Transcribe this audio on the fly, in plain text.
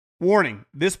Warning,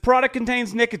 this product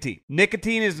contains nicotine.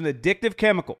 Nicotine is an addictive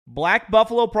chemical. Black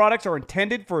Buffalo products are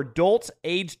intended for adults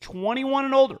aged 21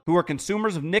 and older who are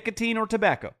consumers of nicotine or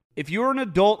tobacco. If you're an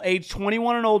adult aged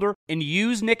 21 and older and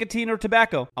use nicotine or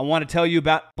tobacco, I want to tell you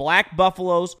about Black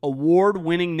Buffalo's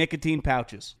award-winning nicotine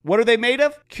pouches. What are they made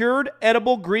of? Cured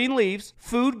edible green leaves,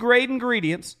 food-grade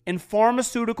ingredients, and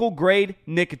pharmaceutical-grade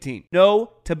nicotine.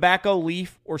 No tobacco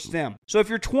leaf or stem. So if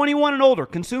you're 21 and older,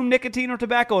 consume nicotine or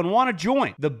tobacco, and want to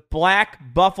join the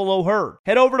Black Buffalo herd,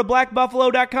 head over to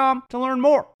blackbuffalo.com to learn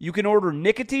more. You can order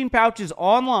nicotine pouches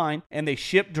online, and they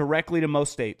ship directly to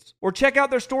most states. Or check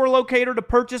out their store locator to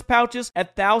purchase pouches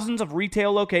at thousands of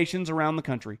retail locations around the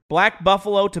country. Black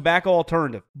Buffalo Tobacco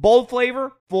Alternative. Bold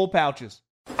flavor, full pouches.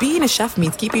 Being a chef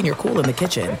means keeping your cool in the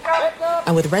kitchen.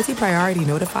 And with Resi Priority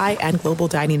Notify and Global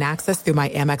Dining Access through my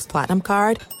Amex Platinum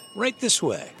card, right this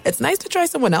way. It's nice to try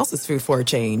someone else's food for a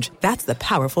change. That's the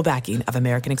powerful backing of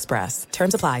American Express.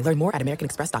 Terms apply. Learn more at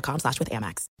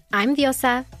americanexpress.com/withAmex. I'm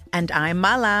Diosa. And I'm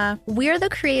Mala. We're the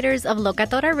creators of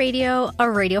Locatora Radio, a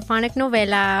radiophonic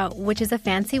novela, which is a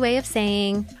fancy way of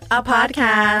saying a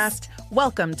podcast.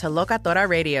 Welcome to Locatora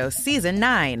Radio Season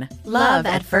 9. Love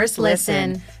at First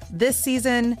Listen. This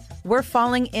season, we're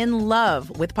falling in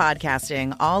love with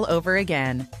podcasting all over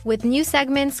again. With new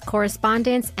segments,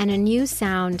 correspondence, and a new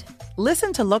sound.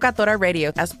 Listen to Locatora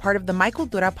Radio as part of the My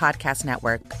Cultura Podcast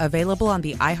Network. Available on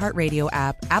the iHeartRadio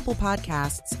app, Apple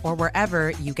Podcasts, or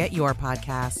wherever you get your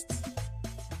podcasts.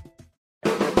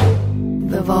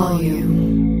 The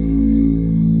Volume.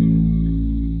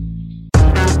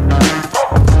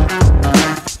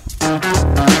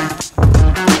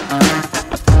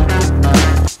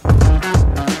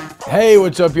 Hey,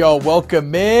 what's up, y'all?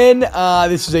 Welcome in.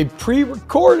 This is a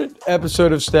pre-recorded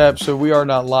episode of Snap, so we are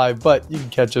not live, but you can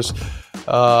catch us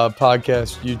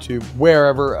podcast, YouTube,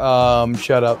 wherever.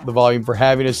 Shout out The Volume for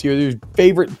having us here. Your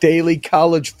favorite daily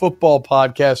college football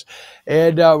podcast.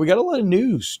 And we got a lot of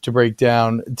news to break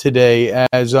down today,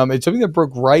 as it's something that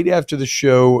broke right after the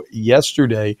show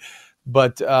yesterday.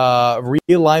 But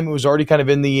realignment was already kind of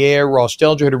in the air. Ross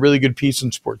Dellinger had a really good piece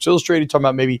in Sports Illustrated talking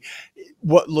about maybe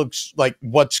what looks like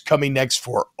what's coming next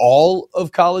for all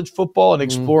of college football and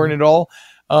exploring it all.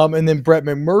 And then Brett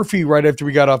McMurphy, right after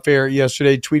we got off air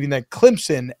yesterday, tweeting that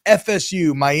Clemson,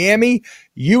 FSU, Miami,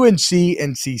 UNC,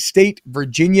 NC State,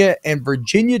 Virginia, and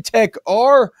Virginia Tech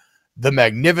are the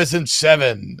Magnificent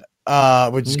Seven,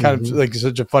 which is kind of like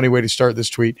such a funny way to start this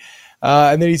tweet.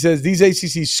 And then he says, these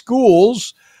ACC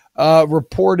schools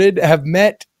reported have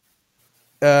met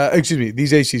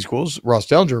these AC schools, Ross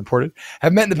Dellinger reported,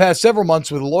 have met in the past several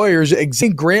months with lawyers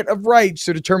examining grant of rights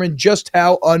to determine just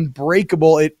how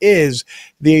unbreakable it is.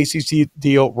 The ACC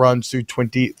deal runs through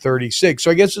 2036.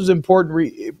 So I guess it's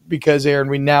important because, Aaron,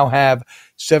 we now have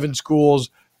 7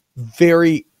 schools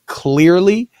very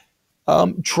clearly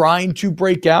trying to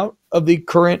break out of the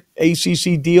current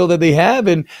ACC deal that they have.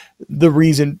 And the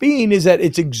reason being is that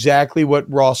it's exactly what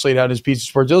Ross laid out in his piece of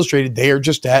Sports Illustrated. They are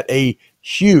just at a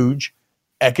huge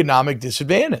economic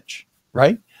disadvantage,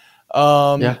 right?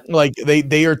 Like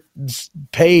they are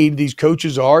paid, these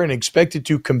coaches are, and expected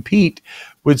to compete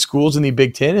with schools in the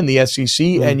Big Ten and the SEC,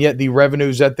 and yet the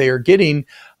revenues that they are getting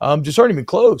just aren't even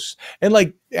close. And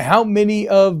like, how many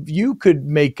of you could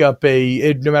make up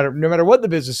no matter what the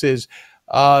business is?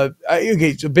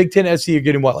 Okay, so Big Ten, SEC are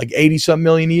getting what, like 80-something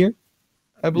million a year,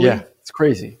 I believe. Yeah, it's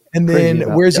crazy. And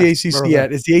then where's the ACC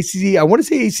at? Is the ACC? I want to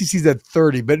say ACC is at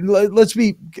 30, but let's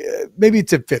be, maybe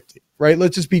it's at 50, right?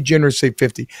 Let's just be generous, say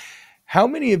 50. How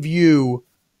many of you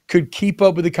could keep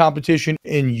up with the competition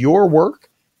in your work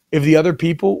if the other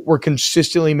people were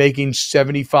consistently making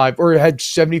 75 or had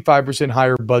 75%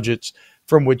 higher budgets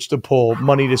from which to pull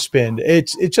money to spend?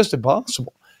 It's just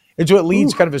impossible. And so it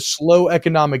leads kind of a slow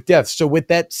economic death. So with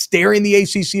that staring the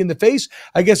ACC in the face,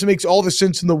 I guess it makes all the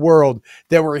sense in the world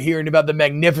that we're hearing about the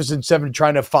Magnificent Seven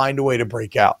trying to find a way to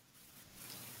break out.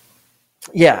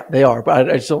 Yeah, they are. But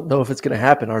I just don't know if it's going to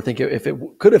happen. Or I think if it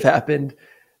could have happened,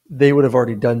 they would have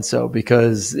already done so,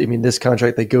 because, I mean, this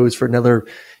contract that goes for another,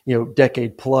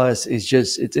 decade plus is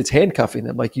just, it's handcuffing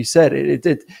them. Like you said,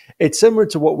 it's similar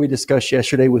to what we discussed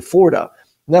yesterday with Florida,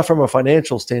 not from a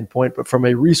financial standpoint, but from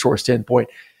a resource standpoint.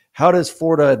 How does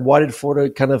Florida and why did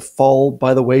Florida kind of fall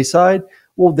by the wayside?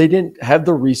 Well, they didn't have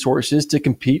the resources to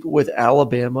compete with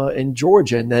Alabama and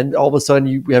Georgia. And then all of a sudden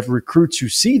you have recruits who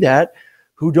see that,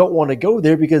 who don't want to go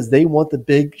there because they want the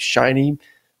big, shiny,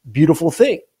 beautiful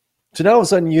thing. So now all of a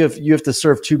sudden you have to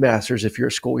serve two masters if you're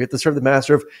a school. You have to serve the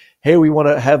master of, hey, we want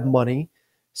to have money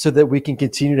so that we can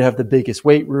continue to have the biggest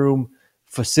weight room,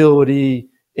 facility,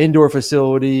 indoor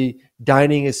facility,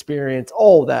 dining experience,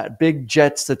 all that, big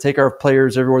jets to take our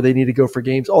players everywhere they need to go for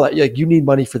games, all that. Like, you need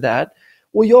money for that.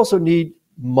 Well, you also need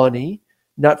money,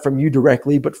 not from you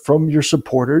directly, but from your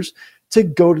supporters to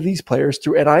go to these players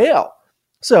through NIL.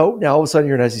 So now all of a sudden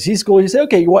you're an SEC school. You say,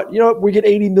 okay, we get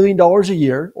 $80 million a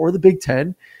year, or the Big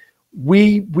Ten.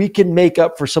 We can make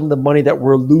up for some of the money that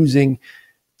we're losing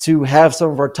to have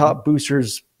some of our top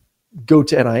boosters go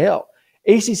to NIL.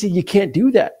 ACC, you can't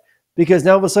do that, because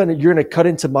now all of a sudden you're going to cut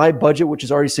into my budget, which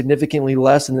is already significantly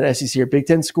less than an SEC or Big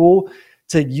Ten school,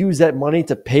 to use that money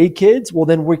to pay kids. Well,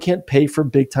 then we can't pay for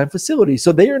big time facilities.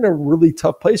 So they are in a really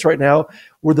tough place right now,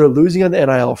 where they're losing on the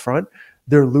NIL front.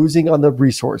 They're losing on the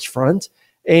resource front,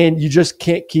 and you just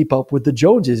can't keep up with the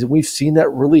Joneses. And we've seen that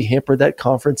really hamper that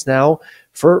conference now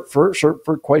for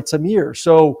quite some years.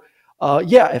 So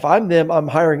if I'm them, I'm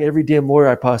hiring every damn lawyer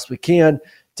I possibly can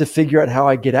to figure out how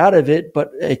I get out of it.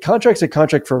 But a contract's a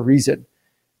contract for a reason.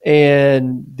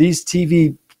 And these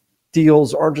TV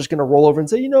deals aren't just going to roll over and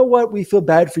say, you know what, we feel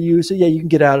bad for you, so yeah, you can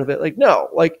get out of it. Like, no,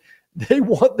 like, they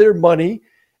want their money,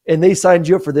 and they signed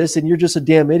you up for this, and you're just a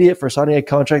damn idiot for signing a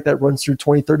contract that runs through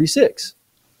 2036.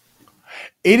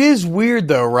 It is weird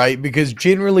though, right? Because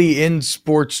generally in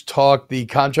sports talk, the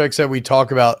contracts that we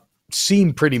talk about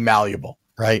seem pretty malleable,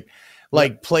 right?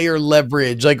 Like player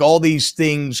leverage, like all these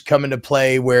things come into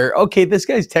play where, okay, this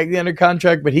guy's technically under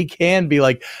contract, but he can be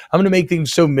like, I'm going to make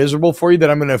things so miserable for you that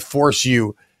I'm going to force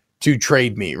you to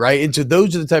trade me, right? And so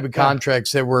those are the type of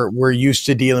contracts that we're used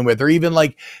to dealing with, or even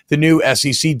like the new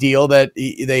SEC deal that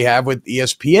they have with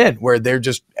ESPN, where they're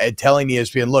just telling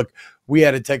ESPN, look, we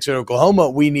had a text at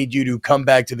Oklahoma, we need you to come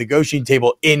back to the negotiating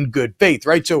table in good faith,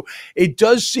 right? So it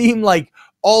does seem like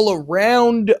all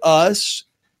around us,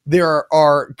 there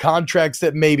are contracts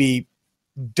that maybe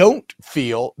don't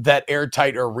feel that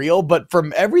airtight or real, but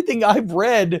from everything I've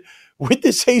read with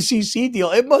this ACC deal,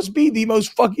 it must be the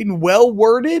most fucking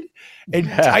well-worded and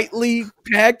tightly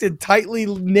packed and tightly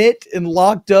knit and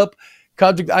locked up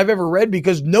contract I've ever read,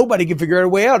 because nobody can figure out a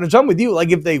way out. And so I'm with you.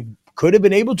 Like, if they could have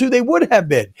been able to, they would have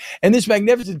been. And this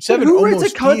Magnificent Seven, who writes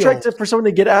a contract for someone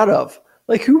to get out of?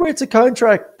 Like, who writes a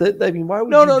contract that, I mean, why would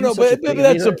no, but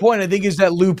that's the point. I think is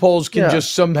that loopholes can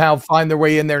just somehow find their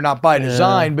way in there, not by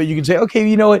design, but you can say, okay,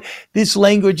 you know what, this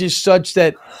language is such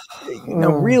that,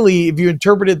 really, if you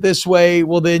interpret it this way,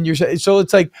 well, then so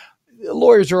it's like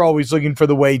lawyers are always looking for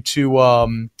the way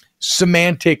to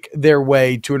semantic their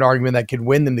way to an argument that could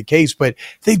win them the case, but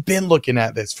they've been looking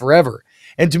at this forever.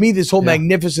 And to me, this whole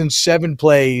Magnificent Seven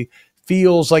play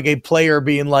feels like a player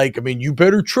being like, I mean, you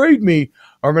better trade me,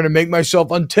 or I'm going to make myself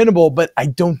untenable. But I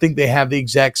don't think they have the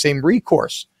exact same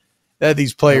recourse that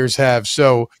these players have.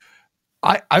 So,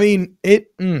 I mean,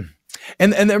 it. And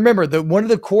remember, one of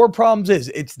the core problems is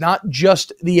it's not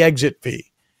just the exit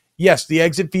fee. Yes, the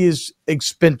exit fee is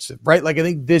expensive, right? Like, I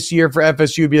think this year for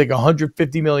FSU would be like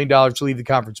 $150 million to leave the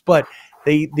conference. But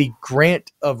the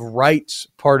grant of rights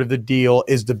part of the deal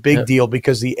is the big deal,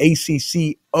 because the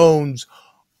ACC owns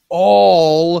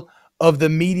all of the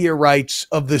media rights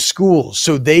of the schools.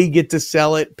 So they get to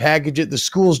sell it, package it. The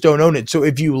schools don't own it. So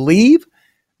if you leave,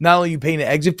 not only are you paying an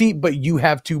exit fee, but you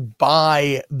have to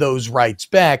buy those rights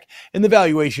back. And the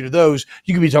valuation of those,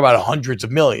 you could be talking about hundreds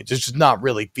of millions. It's just not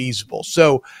really feasible.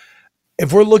 So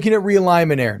if we're looking at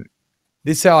realignment, Aaron,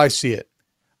 this is how I see it.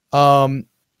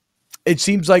 It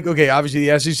seems like, okay, obviously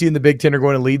the SEC and the Big Ten are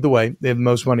going to lead the way. They have the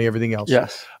most money, everything else.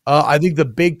 Yes. I think the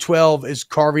Big 12 is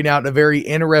carving out a very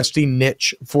interesting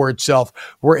niche for itself,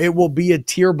 where it will be a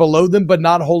tier below them, but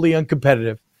not wholly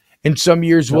uncompetitive. In some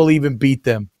years, we'll even beat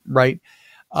them, right?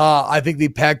 I think the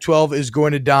Pac-12 is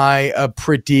going to die a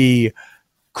pretty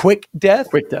quick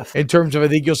death. In terms of, I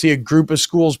think you'll see a group of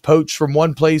schools poached from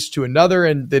one place to another,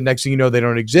 and the next thing you know, they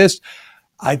don't exist.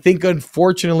 I think,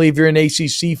 unfortunately, if you're an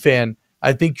ACC fan,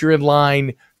 I think you're in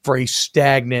line for a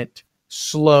stagnant,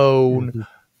 slow,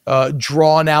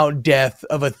 drawn-out death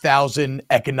of 1,000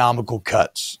 economical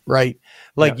cuts, right?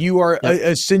 Like, you are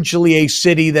essentially a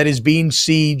city that is being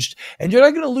sieged, and you're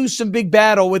not going to lose some big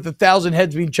battle with 1,000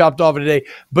 heads being chopped off in a day,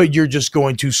 but you're just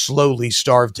going to slowly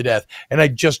starve to death. And I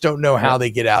just don't know how they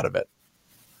get out of it.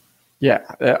 Yeah,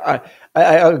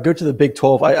 I'll go to the Big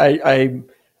 12.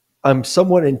 I'm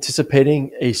somewhat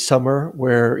anticipating a summer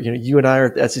where, you and I are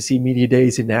at the SEC Media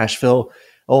Days in Nashville.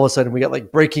 All of a sudden, we got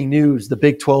like breaking news: the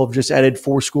Big 12 just added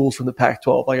 4 schools from the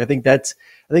Pac-12. Like, I think that's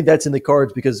in the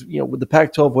cards, because with the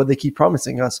Pac-12, what they keep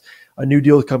promising us, a new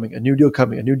deal coming,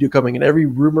 and every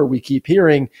rumor we keep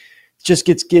hearing just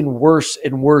gets getting worse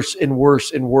and worse and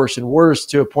worse and worse and worse,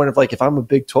 to a point of like, if I'm a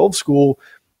Big 12 school,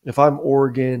 if I'm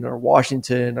Oregon or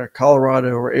Washington or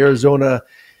Colorado or Arizona,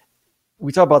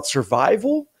 we talk about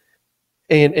survival.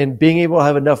 and being able to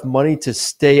have enough money to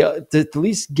stay, to at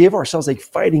least give ourselves a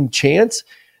fighting chance,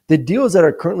 the deals that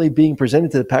are currently being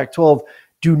presented to the Pac-12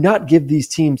 do not give these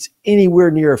teams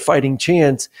anywhere near a fighting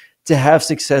chance to have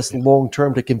success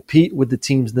long-term to compete with the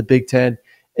teams in the Big Ten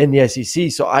and the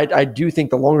SEC. So I do think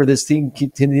the longer this team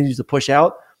continues to push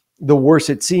out, the worse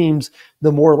it seems,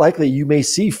 the more likely you may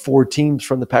see 4 teams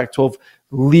from the Pac-12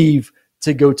 leave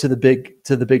to go to the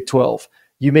Big 12.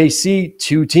 You may see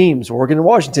 2 teams, Oregon and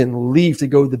Washington, leave to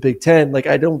go to the Big Ten. Like,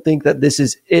 I don't think that this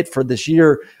is it for this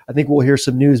year. I think we'll hear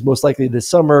some news most likely this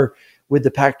summer with the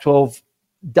Pac-12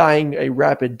 dying a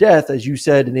rapid death, as you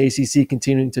said, and the ACC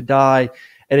continuing to die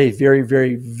at a very,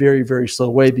 very, very, very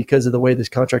slow way because of the way this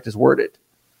contract is worded.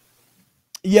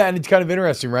 Yeah, and it's kind of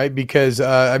interesting, right? Because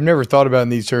I've never thought about it in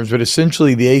these terms, but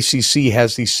essentially the ACC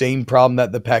has the same problem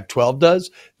that the Pac-12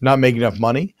 does, not making enough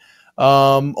money.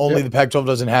 Only the Pac-12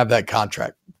 doesn't have that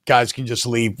contract. Guys can just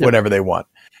leave whenever they want.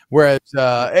 Whereas,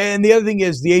 and the other thing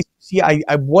is the ACC,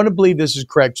 I want to believe this is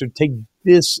correct, so take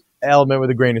this element with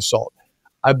a grain of salt.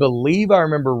 I believe I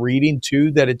remember reading,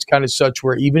 too, that it's kind of such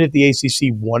where even if the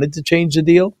ACC wanted to change the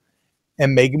deal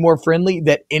and make it more friendly,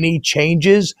 that any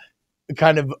changes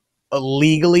kind of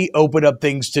legally open up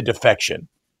things to defection.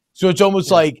 So it's almost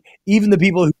like even the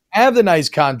people who have the nice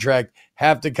contract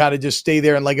have to kind of just stay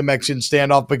there and like a Mexican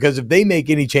standoff, because if they make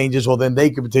any changes, well, then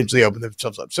they could potentially open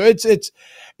themselves up. So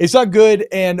it's not good.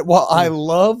 And while I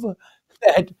love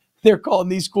that they're calling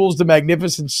these schools the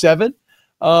Magnificent Seven,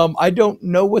 I don't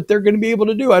know what they're going to be able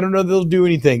to do. I don't know if they'll do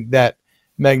anything that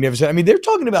magnificent. I mean, they're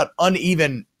talking about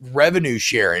uneven revenue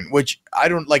sharing, which I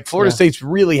don't like. Florida State's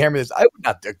really hammering this. I would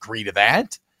not agree to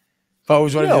that. If I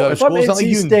was one of the other schools, if I'm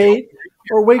NC State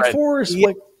or Wake Forest,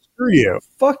 like, screw you.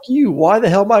 Fuck you. Why the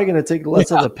hell am I going to take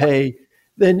less of the pay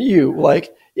than you?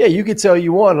 Like, yeah, you could say all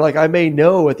you want. Like, I may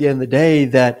know at the end of the day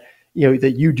that,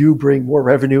 that you do bring more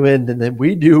revenue in than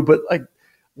we do, but like,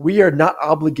 we are not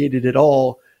obligated at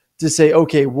all to say,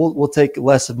 okay, we'll take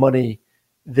less of money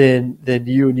than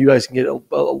you, and you guys can get a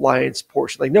alliance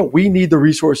portion. Like, no, we need the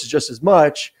resources just as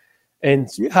much. And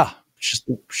just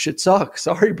shit sucks.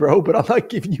 Sorry, bro, but I'm not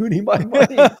giving you any of my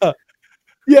money.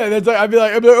 Yeah, that's like I'd be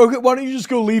like, okay, why don't you just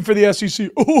go leave for the SEC?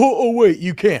 Oh, wait,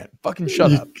 you can't. Fucking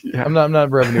shut up. Yeah. I'm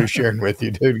not revenue sharing with you,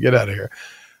 dude. Get out of here.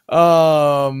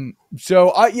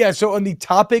 So on the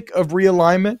topic of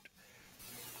realignment,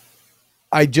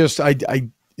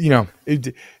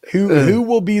 who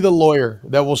will be the lawyer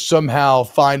that will somehow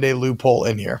find a loophole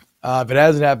in here? If it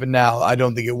hasn't happened now, I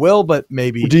don't think it will, but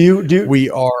maybe we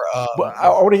are. I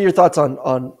want to hear your thoughts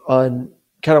on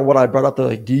kind of what I brought up there.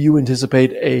 Like, do you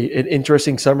anticipate an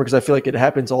interesting summer? Because I feel like it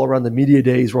happens all around the media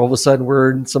days where all of a sudden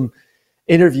we're in some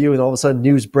interview and all of a sudden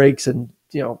news breaks, and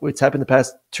it's happened the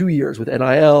past 2 years with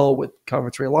NIL, with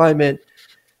conference realignment.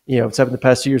 It's happened the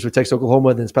past 2 years with Texas Oklahoma,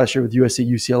 and then this past year with USC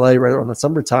UCLA right around the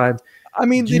summertime. I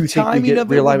mean, do you think we get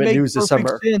realignment news this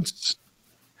summer?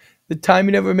 The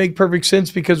timing of it would make perfect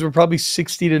sense because we're probably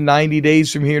 60 to 90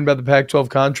 days from hearing about the Pac-12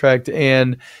 contract,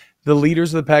 and the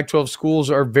leaders of the Pac-12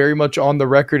 schools are very much on the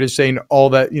record as saying all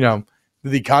that,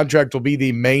 the contract will be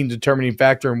the main determining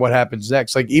factor in what happens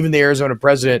next. Like, even the Arizona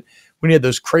president, when he had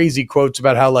those crazy quotes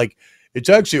about how, like, it's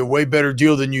actually a way better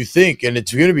deal than you think, and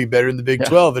it's going to be better in the Big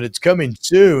 12, and it's coming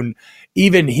soon.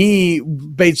 Even he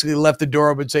basically left the door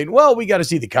open saying, well, we got to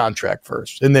see the contract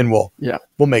first, and then we'll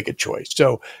make a choice.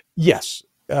 So, yes,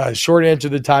 short answer,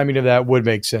 the timing of that would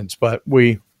make sense, but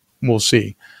we'll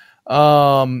see.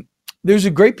 There's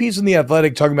a great piece in The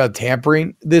Athletic talking about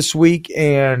tampering this week,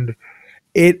 and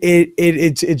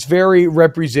it's very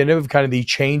representative of kind of the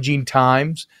changing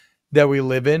times that we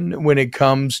live in when it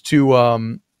comes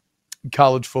to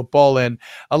college football, and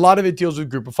a lot of it deals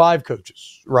with Group of Five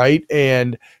coaches, right?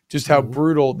 And just how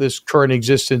brutal this current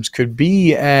existence could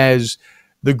be, as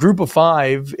the Group of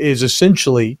Five is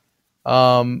essentially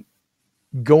going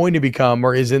to become,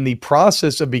 or is in the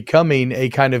process of becoming, a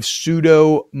kind of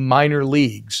pseudo minor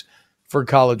leagues for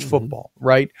college football,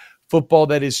 right? Football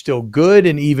that is still good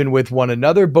and even with one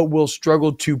another, but will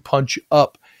struggle to punch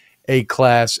up a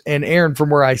class. And Aaron, from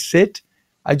where I sit,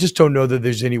 I just don't know that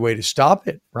there's any way to stop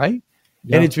it, right?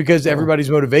 Yeah. And it's because everybody's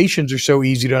motivations are so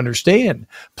easy to understand.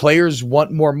 Players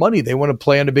want more money. They want to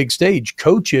play on a big stage.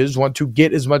 Coaches want to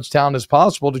get as much talent as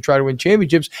possible to try to win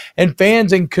championships. And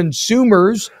fans and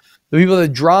consumers, the people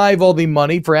that drive all the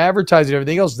money for advertising and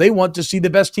everything else, they want to see the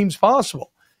best teams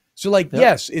possible. So,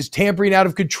 yes, is tampering out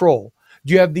of control?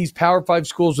 Do you have these Power 5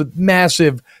 schools with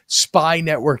massive spy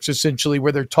networks, essentially,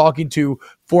 where they're talking to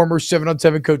former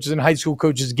 7-on-7 coaches and high school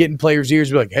coaches, getting players' ears,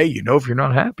 be like, hey, if you're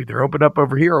not happy, they're open up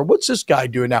over here. Or what's this guy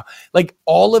doing now? Like,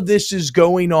 all of this is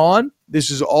going on. This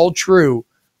is all true.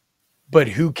 But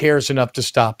who cares enough to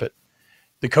stop it?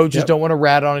 The coaches don't want to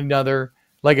rat on another.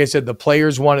 Like I said, the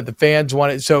players want it, the fans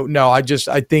want it. So no, I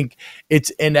think it's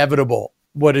inevitable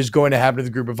what is going to happen to the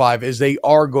Group of Five is they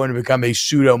are going to become a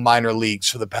pseudo minor leagues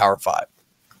for the Power Five.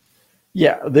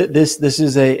 Yeah, this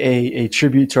is a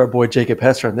tribute to our boy Jacob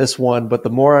Hester on this one. But the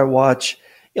more I watch,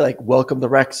 like Welcome to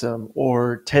Wrexham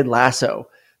or Ted Lasso,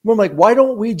 I'm like, why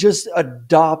don't we just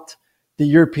adopt the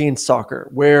European soccer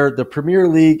where the Premier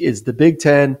League is the Big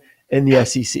Ten and the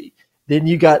SEC? Then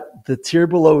you got the tier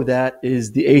below that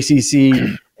is the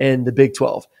ACC and the Big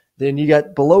 12. Then you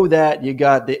got below that, you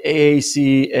got the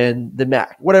AAC and the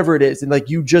MAC, whatever it is. And like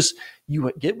you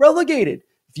get relegated.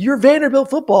 If you're Vanderbilt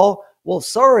football, well,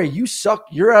 sorry, you suck.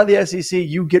 You're out of the SEC.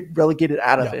 You get relegated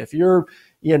out of it. If you're,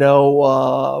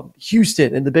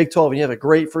 Houston in the Big 12 and you have a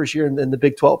great first year in the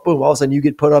Big 12, boom, all of a sudden you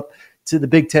get put up to the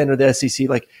Big 10 or the SEC.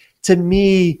 Like, to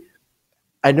me,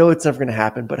 I know it's never going to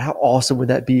happen, but how awesome would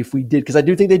that be if we did? Because I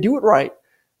do think they do it right.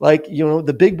 Like,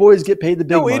 the big boys get paid the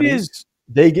big money. It is.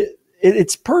 They get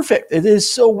it's perfect. It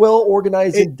is so well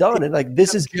organized and done. And like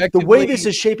this is the way this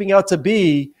is shaping out to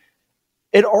be.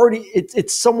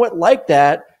 It's somewhat like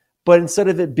that, but instead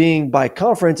of it being by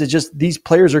conference, it's just these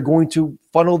players are going to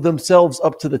funnel themselves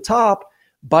up to the top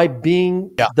by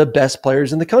being the best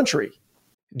players in the country.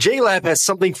 JLab has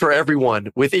something for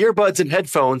everyone with earbuds and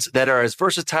headphones that are as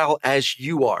versatile as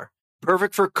you are.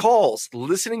 Perfect for calls,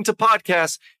 listening to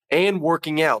podcasts, and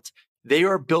working out. They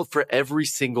are built for every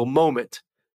single moment.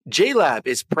 JLab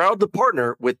is proud to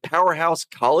partner with Powerhouse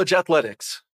College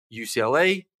Athletics,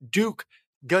 UCLA, Duke,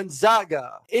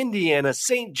 Gonzaga, Indiana,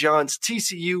 St. John's,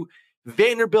 TCU,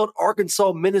 Vanderbilt,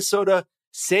 Arkansas, Minnesota,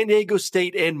 San Diego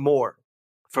State, and more.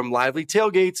 From lively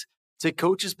tailgates to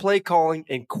coaches' play calling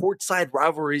and courtside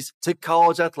rivalries to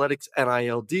college athletics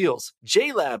NIL deals,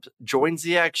 JLab joins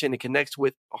the action and connects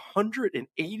with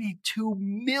 182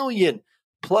 million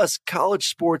plus college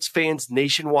sports fans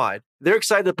nationwide. They're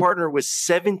excited to partner with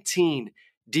 17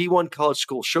 D1 college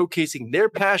schools showcasing their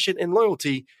passion and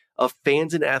loyalty of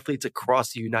fans and athletes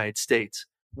across the United States.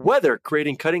 Whether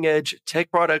creating cutting-edge tech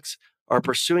products or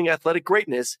pursuing athletic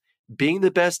greatness, being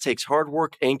the best takes hard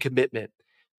work and commitment.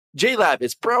 JLab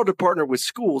is proud to partner with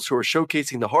schools who are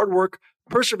showcasing the hard work,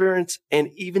 perseverance, and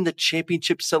even the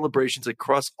championship celebrations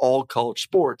across all college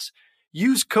sports.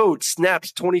 Use code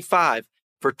SNAPS25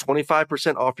 for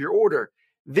 25% off your order.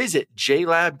 Visit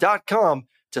JLab.com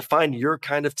to find your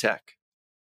kind of tech.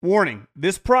 Warning,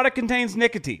 this product contains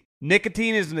nicotine.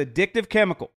 Nicotine is an addictive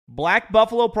chemical. Black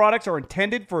Buffalo products are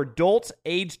intended for adults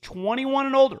aged 21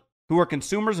 and older who are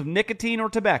consumers of nicotine or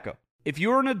tobacco. If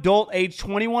you're an adult aged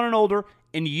 21 and older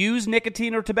and use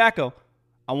nicotine or tobacco,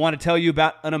 I want to tell you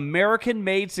about an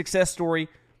American-made success story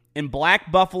in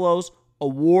Black Buffalo's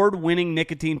award-winning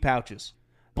nicotine pouches.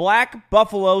 Black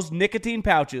Buffalo's nicotine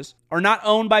pouches are not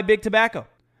owned by Big Tobacco.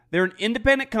 They're an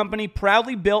independent company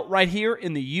proudly built right here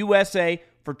in the USA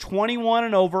for 21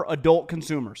 and over adult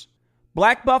consumers.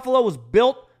 Black Buffalo was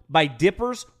built by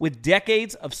dippers with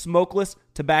decades of smokeless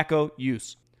tobacco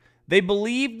use. They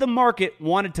believed the market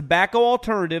wanted tobacco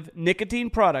alternative nicotine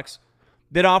products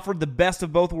that offered the best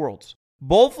of both worlds.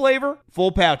 Bold flavor,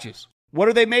 full pouches. What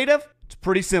are they made of? It's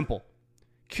pretty simple.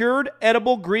 Cured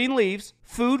edible green leaves,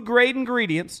 food-grade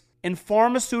ingredients, and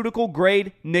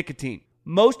pharmaceutical-grade nicotine.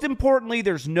 Most importantly,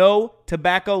 there's no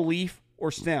tobacco leaf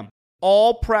or stem.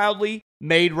 All proudly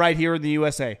made right here in the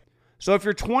USA. So if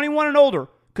you're 21 and older,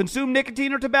 consume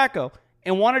nicotine or tobacco,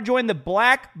 and want to join the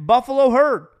Black Buffalo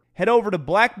herd, head over to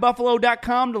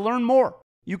blackbuffalo.com to learn more.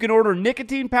 You can order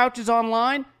nicotine pouches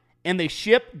online, and they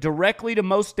ship directly to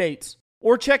most states.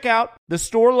 Or check out the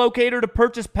store locator to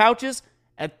purchase pouches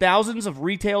at thousands of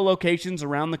retail locations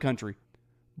around the country.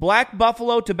 Black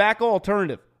Buffalo Tobacco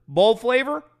Alternative. Bold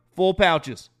flavor, full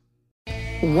pouches.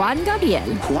 Juan Gabriel.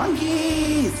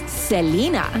 Juanquis.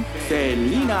 Selena.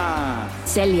 Selena.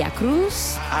 Celia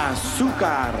Cruz.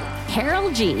 Azúcar.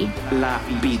 Harold G. La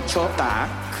Bichota.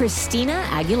 Christina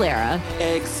Aguilera.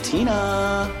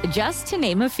 Ex-Tina. Just to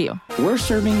name a few. We're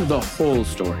serving the whole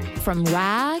story. From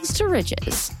rags to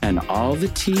riches. And all the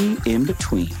tea in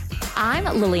between. I'm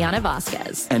Liliana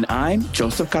Vasquez. And I'm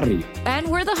Joseph Carrillo. And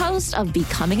we're the host of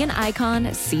Becoming an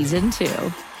Icon Season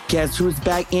 2. Guess who's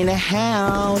back in the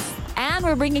house? And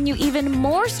we're bringing you even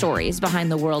more stories behind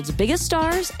the world's biggest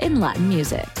stars in Latin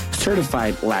music.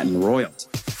 Certified Latin royalty.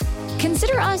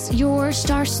 Consider us your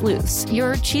star sleuths,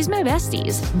 your chisme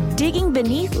besties, digging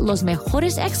beneath los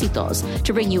mejores éxitos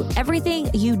to bring you everything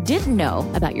you didn't know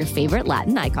about your favorite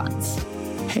Latin icons.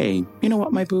 Hey, you know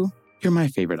what, my boo? You're my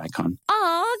favorite icon.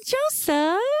 Aw,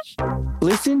 Joseph.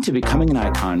 Listen to Becoming an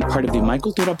Icon, part of the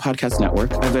Michael Dura Podcast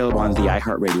Network, available on the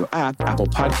iHeartRadio app, Apple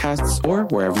Podcasts, or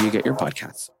wherever you get your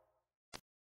podcasts.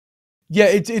 Yeah,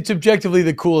 it's objectively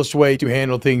the coolest way to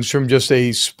handle things from just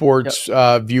a sports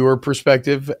viewer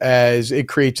perspective, as it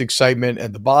creates excitement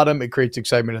at the bottom, it creates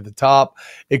excitement at the top,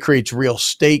 it creates real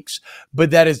stakes.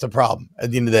 But that is the problem at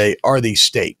the end of the day, are these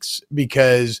stakes,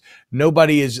 because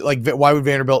nobody is like, why would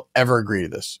Vanderbilt ever agree to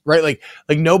this, right? Like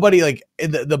nobody, like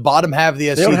in the bottom half of the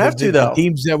SEC, they don't have to, though. The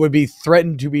teams that would be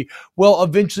threatened to be, well,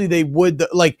 eventually they would,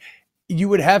 like you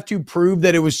would have to prove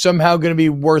that it was somehow going to be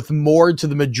worth more to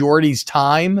the majority's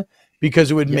time,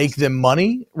 because it would make them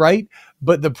money, right?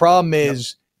 But the problem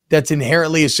is that's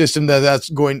inherently a system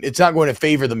it's not going to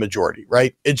favor the majority,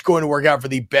 right? It's going to work out for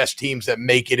the best teams that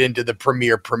make it into the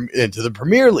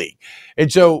Premier League.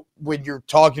 And so when you're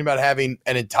talking about having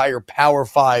an entire Power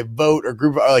 5 vote or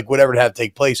group, or like whatever to have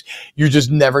take place, you're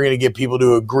just never going to get people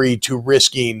to agree to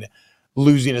risking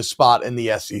losing a spot in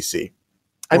the SEC.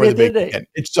 I mean,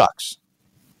 it sucks.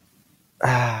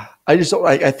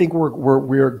 I think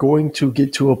we're going to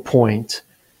get to a point,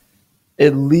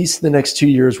 at least the next 2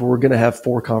 years, where we're going to have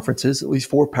 4 conferences, at least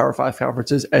 4 Power 5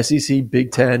 conferences: SEC,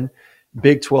 Big 10,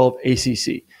 Big 12,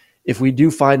 ACC. If we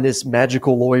do find this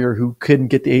magical lawyer who couldn't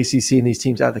get the ACC and these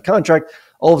teams out of the contract,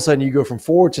 all of a sudden you go from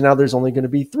 4 to now there's only going to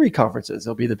be 3 conferences.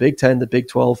 There'll be the Big 10, the Big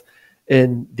 12,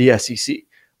 and the SEC,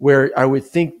 where I would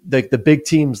think the big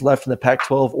teams left in the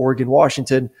Pac-12, Oregon,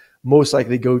 Washington, most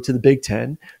likely go to the Big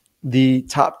 10. The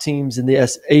top teams in the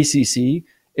ACC,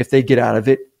 if they get out of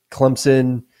it,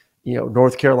 Clemson,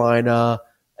 North Carolina,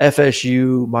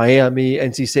 FSU, Miami,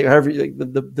 NC State, however,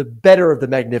 the better of the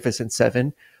Magnificent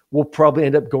Seven will probably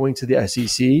end up going to the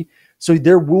SEC. So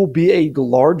there will be a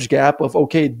large gap of,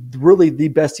 okay, really the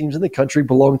best teams in the country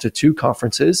belong to 2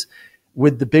 conferences,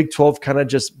 with the Big 12 kind of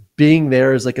just being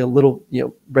there as like a little,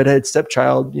 redhead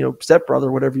stepchild,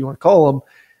 stepbrother, whatever you want to call them.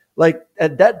 Like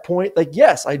at that point, like,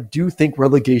 yes, I do think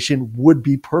relegation would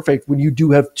be perfect when you do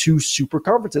have 2 super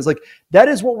conferences. Like that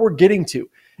is what we're getting to.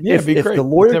 Yeah, if the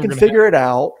lawyer can figure it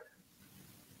out,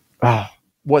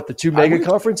 what, the 2 mega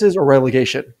conferences or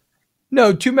relegation?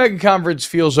 No, 2 mega conference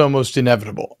feels almost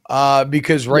inevitable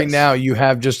because right now you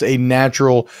have just a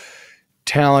natural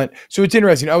talent. So it's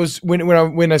interesting.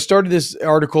 When I started this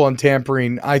article on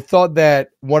tampering, I thought that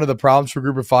one of the problems for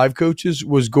Group of 5 coaches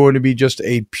was going to be just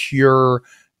a pure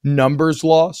numbers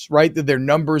loss, right? That their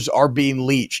numbers are being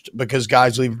leached because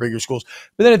guys leave bigger schools.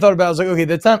 But then I thought about it, I was like, okay,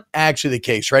 that's not actually the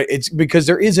case, right? It's because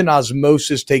there is an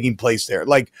osmosis taking place there.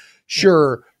 Like,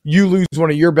 sure, you lose one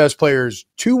of your best players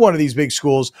to one of these big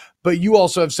schools, but you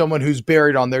also have someone who's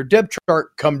buried on their depth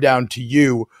chart come down to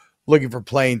you looking for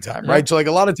playing time, right? So like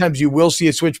a lot of times you will see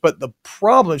a switch, but the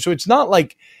problem, so it's not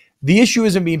like the issue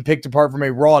isn't being picked apart from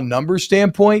a raw number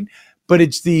standpoint, but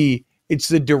it's the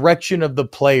direction of the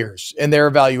players and their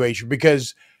evaluation.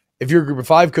 Because if you're a Group of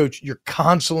 5 coach, you're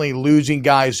constantly losing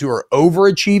guys who are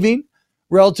overachieving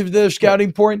relative to their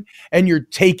scouting point, and you're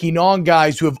taking on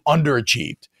guys who have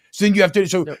underachieved. So then you have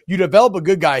to, you develop a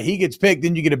good guy, he gets picked,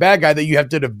 then you get a bad guy that you have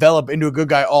to develop into a good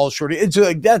guy all short. It's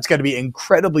like, that's got to be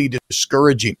incredibly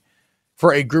discouraging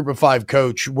for a Group of 5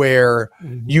 coach, where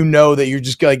you know that you're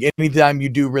just like, anytime you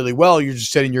do really well, you're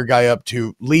just setting your guy up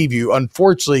to leave you.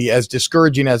 Unfortunately, as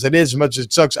discouraging as it is, as much as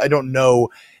it sucks, I don't know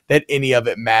that any of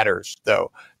it matters,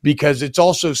 though, because it's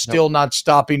also still not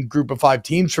stopping Group of 5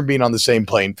 teams from being on the same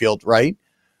playing field, right?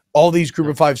 All these Group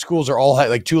of 5 schools are all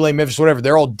like Tulane, Memphis, whatever.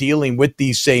 They're all dealing with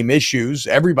these same issues.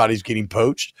 Everybody's getting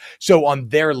poached. So on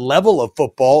their level of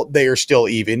football, they are still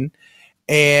even.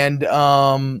 And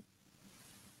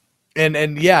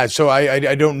yeah, so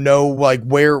I don't know like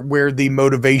where the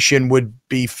motivation would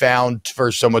be found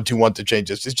for someone to want to change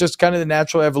this. It's just kind of the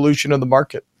natural evolution of the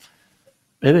market.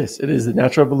 It is the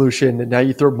natural evolution, and now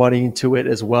you throw money into it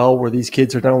as well, where these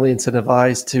kids are not only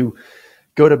incentivized to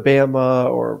go to Bama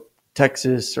or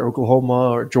Texas or Oklahoma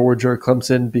or Georgia or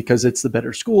Clemson because it's the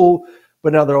better school,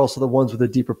 but now they're also the ones with the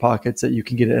deeper pockets that you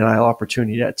can get an NIL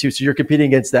opportunity at too. So you're competing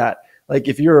against that. Like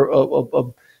if you're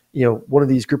one of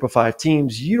these Group of 5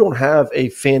 teams, you don't have a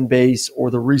fan base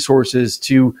or the resources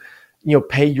to,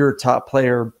 pay your top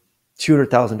player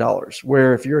 $200,000.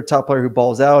 Where if you're a top player who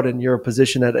balls out and you're a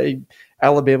position that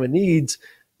Alabama needs,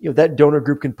 that donor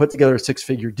group can put together a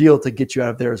 6-figure deal to get you out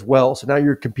of there as well. So now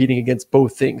you're competing against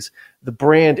both things, the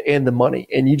brand and the money,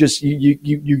 and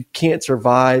you can't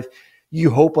survive. You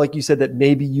hope, like you said, that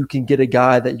maybe you can get a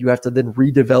guy that you have to then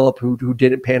redevelop who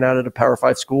didn't pan out at a Power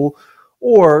 5 school,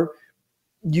 or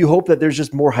you hope that there's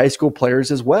just more high school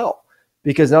players as well,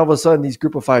 because now all of a sudden these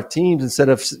Group of 5 teams, instead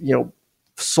of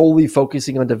solely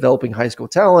focusing on developing high school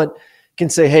talent, can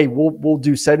say, hey, we'll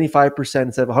do 75%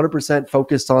 instead of 100%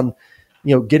 focused on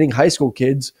getting high school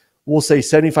kids. We'll say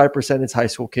 75% is high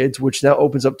school kids, which now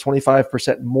opens up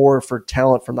 25% more for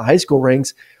talent from the high school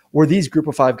ranks. where these group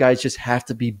of 5 guys just have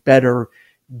to be better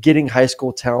getting high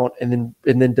school talent and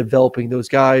then developing those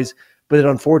guys. But then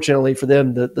unfortunately for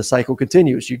them, the cycle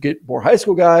continues. You get more high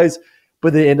school guys,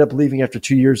 but they end up leaving after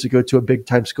 2 years to go to a big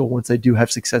time school once they do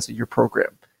have success at your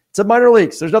program. It's a minor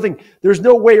leagues. There's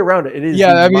no way around it. It is.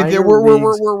 Yeah, I mean,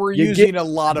 we're using a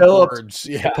lot of words.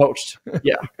 Yeah, poached.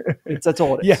 Yeah, that's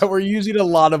all it is. Yeah, we're using a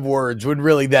lot of words when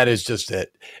really that is just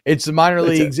it. It's the minor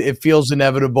leagues. It feels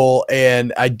inevitable,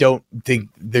 and I don't think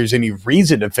there's any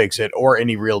reason to fix it or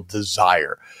any real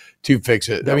desire to fix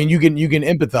it. No. I mean, you can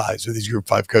empathize with these Group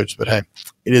 5 coaches, but hey,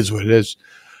 it is what it is.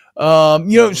 So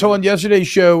on yesterday's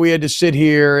show, we had to sit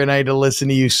here and I had to listen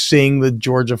to you sing the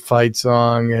Georgia Fight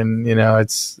song, and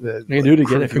it's you can do it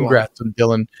again. Congrats on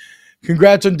Dylan.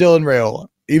 Congrats on Dylan Raiola.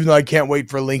 Even though I can't wait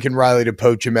for Lincoln Riley to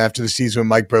poach him after the season when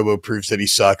Mike Bobo proves that he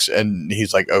sucks, and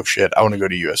he's like, "Oh shit, I want to go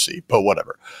to USC." But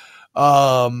whatever.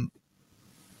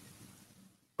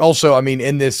 Also, I mean,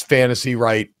 in this fantasy,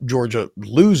 right, Georgia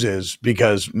loses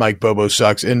because Mike Bobo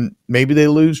sucks, and maybe they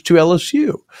lose to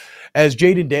LSU. As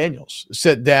Jayden Daniels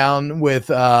sat down with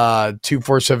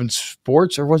 247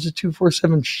 Sports, or was it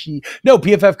 247?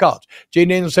 PFF College. Jayden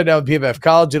Daniels sat down with PFF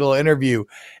College, did a little interview,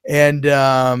 and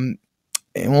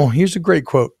here's a great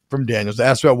quote from Daniels.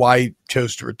 Asked about why he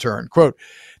chose to return. Quote,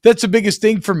 "That's the biggest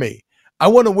thing for me. I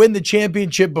want to win the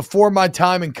championship before my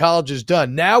time in college is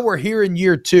done. Now we're here in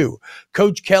year 2.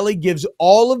 Coach Kelly gives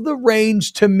all of the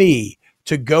reins to me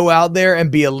to go out there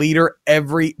and be a leader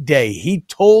every day. He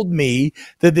told me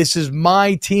that this is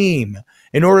my team.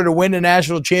 In order to win a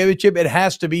national championship, it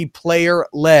has to be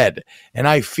player-led. And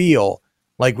I feel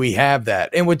like we have that."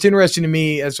 And what's interesting to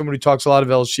me, as someone who talks a lot of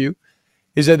LSU,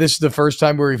 is that this is the first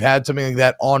time where we've had something like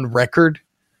that on record,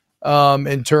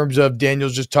 in terms of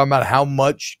Daniels just talking about how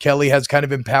much Kelly has kind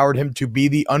of empowered him to be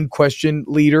the unquestioned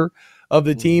leader of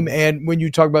the team. And when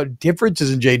you talk about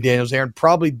differences in Jayden Daniels, Aaron,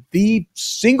 probably the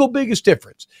single biggest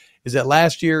difference is that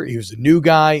last year he was a new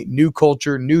guy, new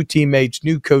culture, new teammates,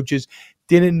 new coaches,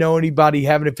 didn't know anybody,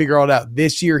 having to figure all it out.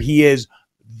 This year he is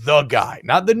the guy,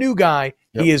 not the new guy.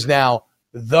 Yep. He is now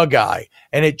the guy.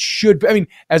 And it should, I mean,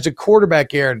 as a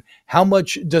quarterback, Aaron, how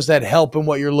much does that help in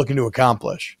what you're looking to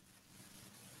accomplish?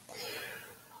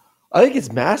 I think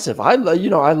it's massive. I love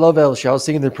LSU. I was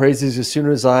singing their praises as soon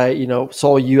as I,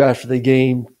 saw you after the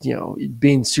game,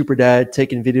 being super dad,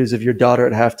 taking videos of your daughter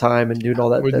at halftime and doing all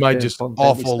that. With my just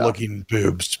awful looking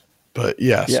boobs. But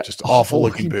yes, just awful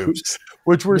looking boobs.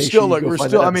 Which I feel like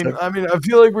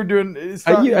we're doing.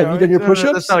 Have you done your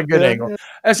push-ups? That's not a good angle.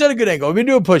 That's not a good angle. I've been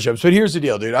doing push-ups, but here's the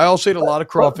deal, dude. I also ate a lot of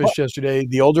crawfish yesterday.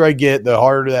 The older I get, the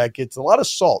harder that gets. A lot of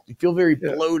salt. You feel very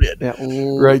bloated. Yeah.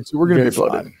 Right. So we're going to be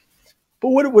fine. But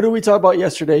what did we talk about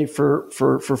yesterday for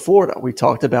Florida? We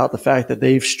talked about the fact that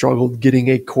they've struggled getting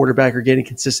a quarterback or getting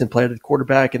consistent play at the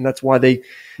quarterback, and that's why they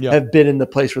have been in the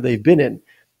place where they've been in.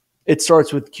 It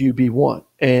starts with QB1.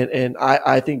 And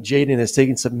I think Jayden has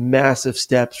taken some massive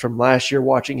steps from last year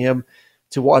watching him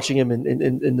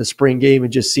in the spring game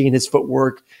and just seeing his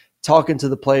footwork, talking to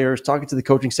the players, talking to the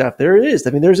coaching staff. There it is.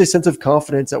 I mean, there's a sense of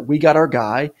confidence that we got our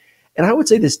guy. And I would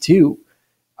say this too.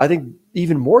 I think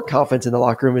even more confidence in the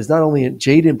locker room is not only in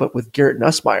Jayden, but with Garrett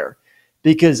Nussmeier.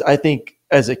 Because I think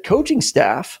as a coaching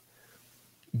staff,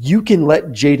 you can let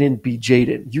Jayden be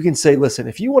Jayden. You can say, listen,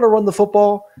 if you want to run the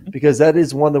football, because that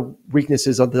is one of the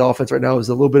weaknesses of the offense right now is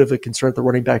a little bit of a concern at the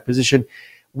running back position.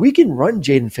 We can run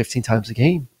Jayden 15 times a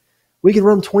game. We can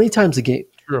run 20 times a game.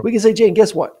 True. We can say, Jayden,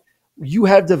 guess what? You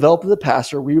have developed the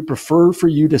passer. We would prefer for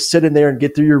you to sit in there and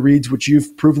get through your reads, which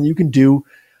you've proven you can do.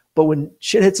 But when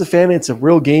shit hits the fan and it's a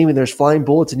real game and there's flying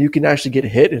bullets and you can actually get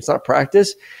hit and it's not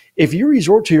practice, if you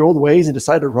resort to your old ways and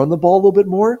decide to run the ball a little bit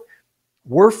more,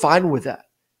 we're fine with that.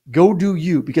 Go do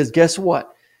you, because guess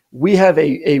what? We have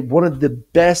a one of the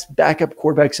best backup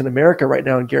quarterbacks in America right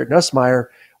now in Garrett Nussmeier,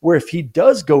 where if he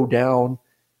does go down,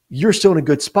 you're still in a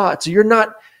good spot. So you're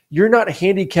not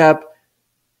handicapped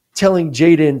telling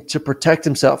Jayden to protect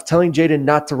himself, telling Jayden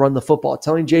not to run the football,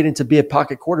 telling Jayden to be a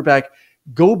pocket quarterback.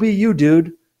 Go be you,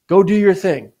 dude. Go do your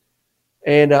thing.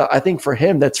 And I think for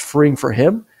him, that's freeing for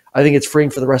him. I think it's freeing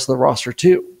for the rest of the roster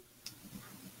too.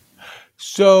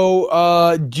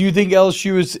 So do you think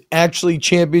LSU is actually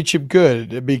championship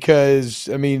good? Because,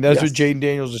 I mean, that's what Jayden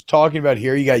Daniels is talking about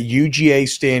here. You got UGA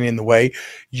standing in the way.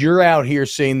 You're out here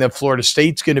saying that Florida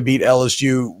State's going to beat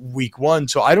LSU week 1.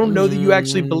 So I don't know that you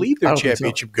actually believe they're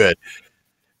championship good.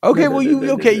 Okay, well,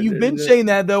 you've been saying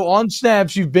that, though. On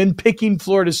snaps, you've been picking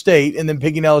Florida State and then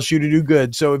picking LSU to do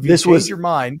good. So if you change your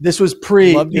mind, this was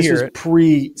pre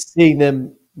seeing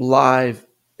them live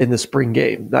in the spring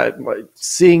game.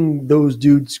 Seeing those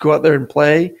dudes go out there and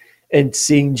play and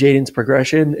seeing Jayden's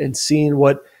progression and seeing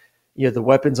what, the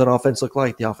weapons on offense look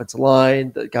like, the offensive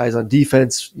line, the guys on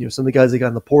defense, some of the guys they got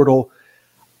in the portal.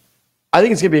 I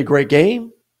think it's going to be a great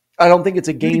game. I don't think it's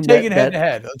a game taking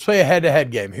head-to-head. Let's play a head-to-head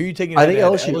game. Who are you taking I think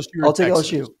LSU. I'll take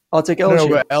LSU. I'll take LSU.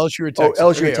 No, LSU or Texas.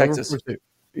 Oh, LSU or Texas.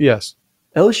 Yes.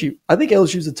 LSU. I think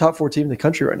LSU is the top 4 team in the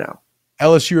country right now.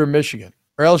 LSU or Michigan.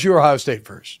 Or LSU or Ohio State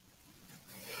first.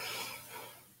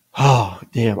 Oh,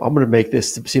 damn. I'm going to make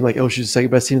this seem like LSU is the second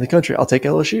best team in the country. I'll take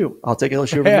LSU. I'll take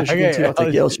LSU over Michigan, too. I'll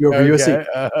take LSU over USC.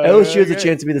 LSU has a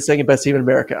chance to be the second best team in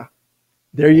America.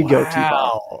 There you go,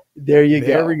 T-Bob. There you go.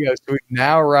 There we go. So we've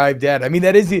now arrived at. I mean,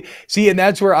 that is the see, and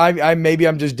that's where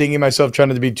I'm just dinging myself trying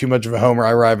to be too much of a homer.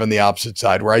 I arrive on the opposite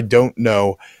side where I don't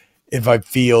know if I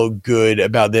feel good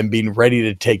about them being ready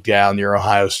to take down your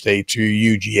Ohio States or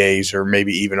your UGAs or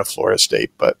maybe even a Florida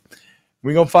State. But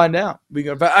we're gonna find out.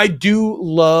 I do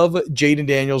love Jayden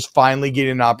Daniels finally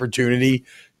getting an opportunity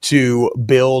to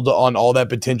build on all that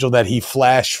potential that he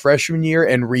flashed freshman year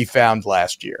and refound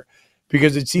last year.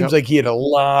 Because it seems like he had a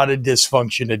lot of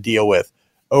dysfunction to deal with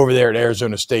over there at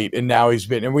Arizona State. And now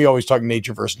and we always talk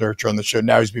nature versus nurture on the show.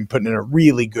 Now he's been put in a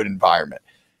really good environment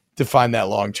to find that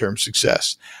long-term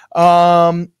success.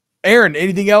 Aaron,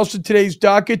 anything else in today's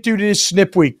docket? Dude, it is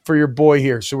Snip Week for your boy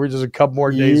here. So we're just a couple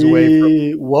more days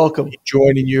away from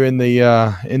joining you in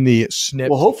the Snip.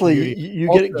 Well, hopefully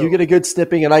you get a good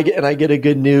snipping and I get a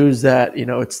good news that,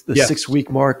 it's the 6-week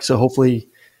mark. So hopefully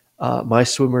my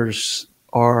swimmers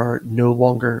are no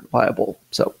longer viable.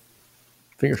 So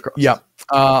fingers crossed. Yeah.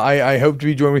 I hope to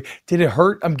be joining me. Did it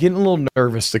hurt? I'm getting a little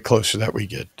nervous the closer that we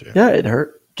get to. Yeah, it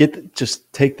hurt.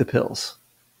 Just take the pills.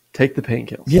 Take the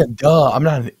painkillers. Yeah, duh. I'm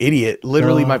not an idiot.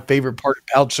 Literally, my favorite part of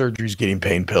pouch surgery is getting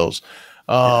pain pills.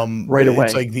 Right away.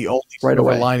 It's like the only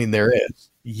silver lining there is.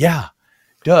 Yeah.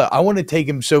 Duh. I want to take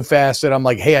them so fast that I'm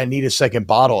like, hey, I need a second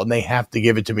bottle, and they have to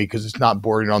give it to me because it's not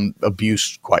bordering on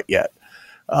abuse quite yet.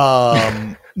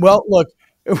 Well, look,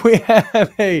 we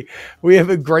have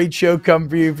a great show coming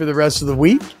for you for the rest of the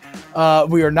week.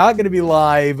 We are not going to be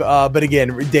live, but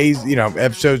again, days,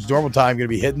 episodes, normal time, going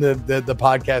to be hitting the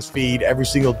podcast feed every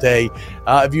single day.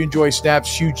 If you enjoy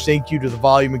Snaps, huge thank you to the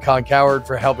Volume and Con Coward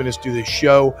for helping us do this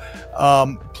show.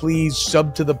 Please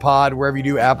sub to the pod wherever you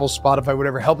do, Apple, Spotify,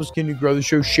 whatever. Help us continue to grow the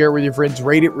show. Share with your friends,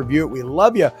 rate it, review it. We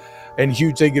love you. And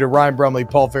huge thank you to Ryan Brumley,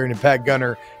 Paul Farrington, Pat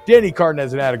Gunner, Danny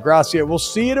Cardenas, and Ada Gracia. We'll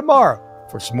see you tomorrow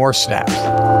for some more Snaps.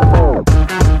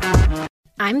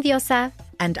 I'm Diosa.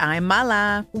 And I'm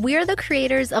Mala. We're the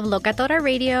creators of Locatora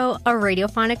Radio, a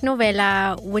radiophonic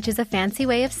novela, which is a fancy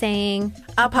way of saying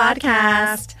a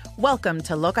podcast. Welcome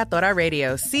to Locatora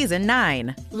Radio Season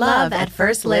 9. Love at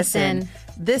First Listen.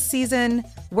 This season,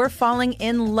 we're falling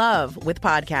in love with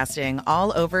podcasting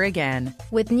all over again.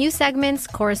 With new segments,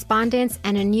 correspondence,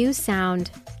 and a new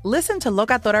sound. Listen to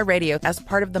Locatora Radio as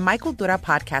part of the My Cultura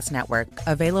Podcast Network.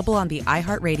 Available on the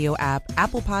iHeartRadio app,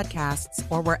 Apple Podcasts,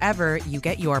 or wherever you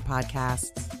get your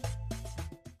podcasts.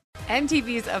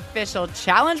 MTV's official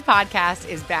Challenge podcast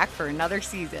is back for another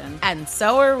season. And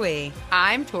so are we.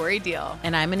 I'm Tori Deal.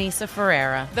 And I'm Anissa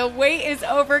Ferreira. The wait is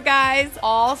over, guys.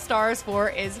 All Stars 4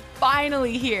 is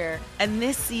finally here. And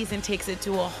this season takes it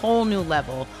to a whole new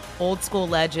level. Old school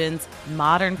legends,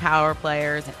 modern power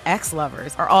players, and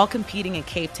ex-lovers are all competing in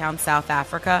Cape Town, South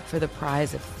Africa for the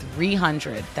prize of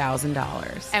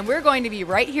 $300,000. And we're going to be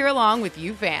right here along with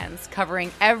you fans,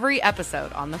 covering every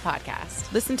episode on the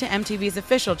podcast. Listen to MTV's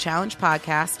official Challenge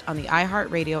podcast on the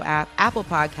iHeartRadio app, Apple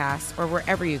Podcasts, or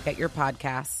wherever you get your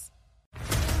podcasts.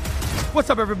 What's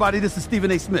up, everybody? This is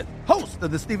Stephen A. Smith, host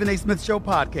of the Stephen A. Smith Show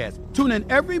podcast. Tune in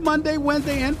every Monday,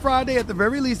 Wednesday, and Friday at the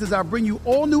very least as I bring you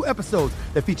all new episodes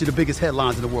that feature the biggest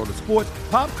headlines in the world of sports,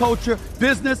 pop culture,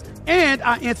 business, and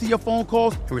I answer your phone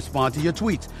calls and respond to your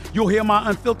tweets. You'll hear my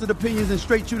unfiltered opinions and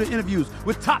straight-shooter interviews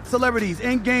with top celebrities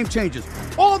and game changers.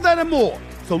 All that and more.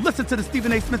 So listen to the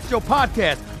Stephen A. Smith Show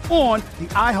podcast on the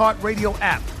iHeartRadio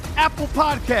app, Apple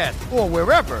Podcasts, or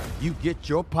wherever you get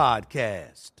your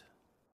podcast.